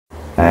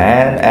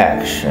And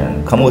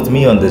action. Come with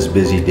me on this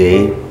busy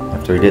day.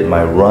 After I did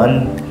my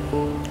run,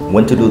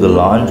 went to do the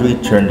laundry,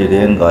 turned it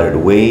in, got it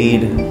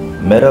weighed,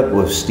 met up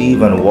with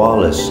Steve and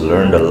Wallace,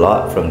 learned a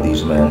lot from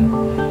these men,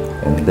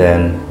 and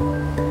then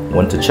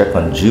went to check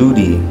on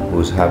Judy, who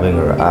was having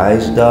her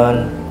eyes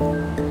done,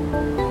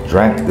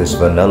 drank this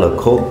vanilla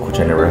Coke, which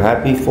I never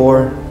had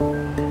before,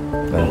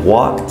 and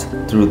walked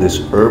through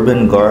this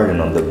urban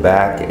garden on the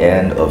back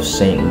end of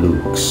St.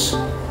 Luke's.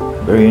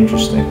 Very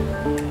interesting.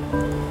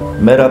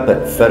 Met up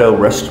at Feta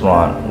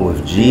Restaurant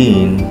with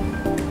Gene,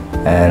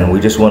 and we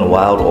just went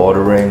wild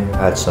ordering,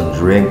 had some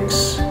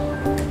drinks,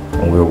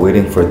 and we were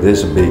waiting for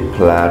this big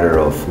platter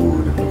of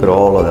food. Look at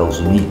all of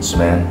those meats,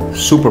 man.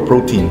 Super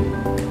protein.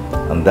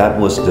 And that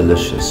was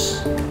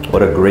delicious.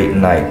 What a great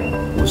night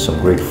with some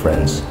great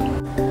friends.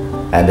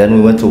 And then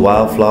we went to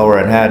Wildflower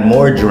and had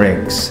more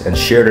drinks and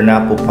shared an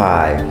apple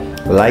pie.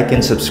 Like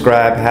and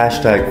subscribe,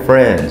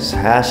 #friends,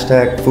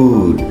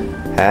 #food,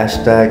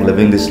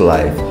 #living this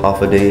life.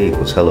 Half a day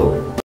equals hello.